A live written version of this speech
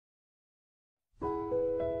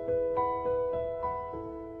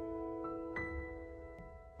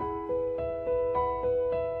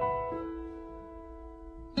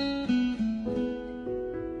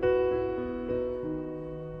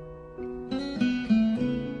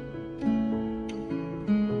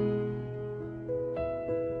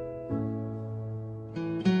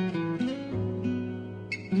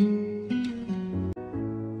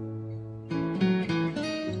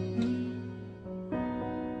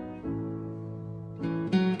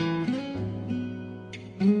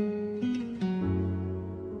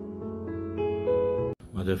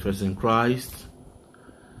dear friends in Christ,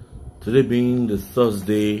 today being the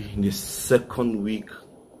Thursday in the second week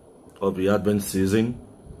of the Advent season,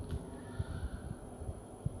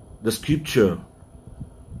 the scripture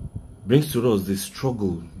brings to us the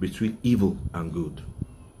struggle between evil and good.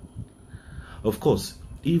 Of course,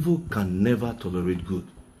 evil can never tolerate good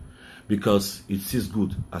because it sees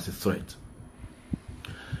good as a threat.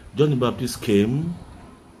 John the Baptist came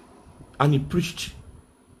and he preached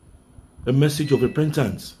a message of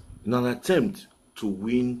repentance in an attempt to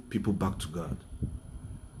win people back to God.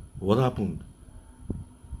 What happened?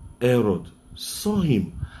 Herod saw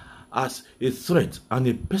him as a threat and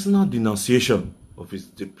a personal denunciation of his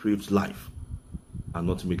depraved life and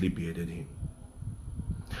ultimately beheaded him.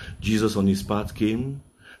 Jesus on his part came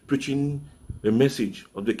preaching a message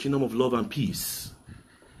of the kingdom of love and peace.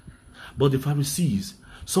 But the Pharisees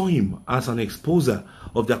saw him as an exposer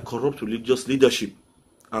of their corrupt religious leadership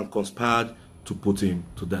and conspired to put him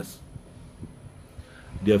to death.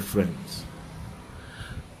 Dear friends,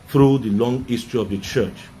 through the long history of the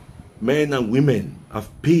church, men and women have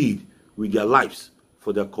paid with their lives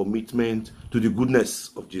for their commitment to the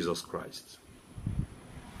goodness of Jesus Christ.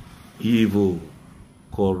 Evil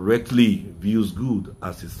correctly views good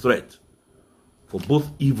as a threat, for both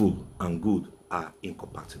evil and good are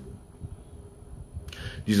incompatible.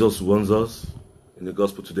 Jesus warns us in the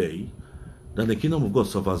gospel today that the kingdom of God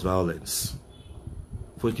suffers violence,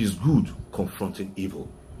 for it is good confronting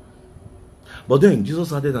evil. But then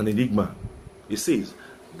Jesus added an enigma. He says,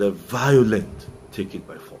 the violent take it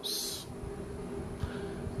by force.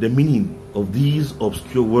 The meaning of these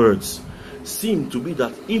obscure words seem to be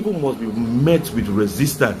that evil must be met with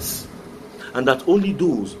resistance, and that only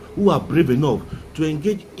those who are brave enough to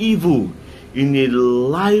engage evil in a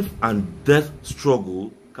life and death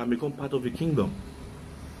struggle can become part of the kingdom.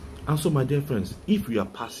 And so, my dear friends, if we are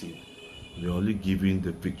passive, we are only giving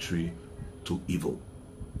the victory to evil.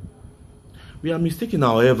 We are mistaken,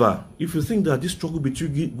 however, if you think that this struggle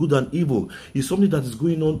between good and evil is something that is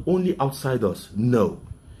going on only outside us. No.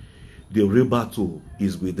 The real battle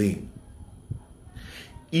is within.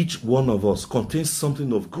 Each one of us contains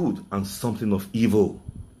something of good and something of evil.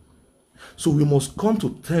 So we must come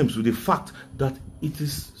to terms with the fact that it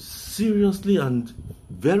is seriously and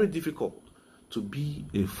very difficult to be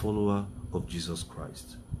a follower of Jesus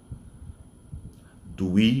Christ. Do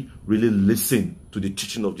we really listen to the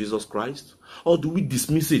teaching of Jesus Christ? Or do we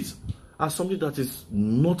dismiss it as something that is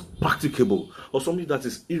not practicable, or something that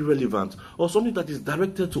is irrelevant, or something that is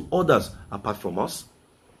directed to others apart from us?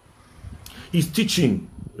 His teaching,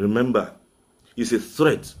 remember, is a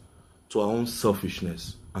threat to our own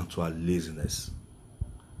selfishness and to our laziness.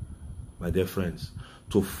 My dear friends,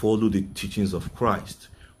 to follow the teachings of Christ,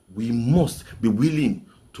 we must be willing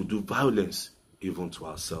to do violence even to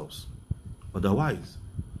ourselves. Otherwise,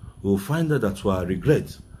 we will find that to our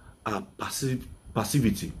regret, our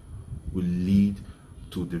passivity will lead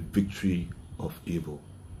to the victory of evil.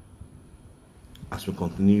 As we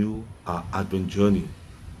continue our Advent journey,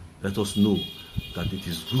 let us know that it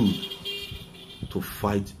is good to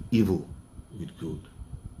fight evil with good.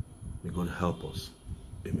 May God help us.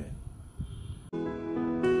 Amen.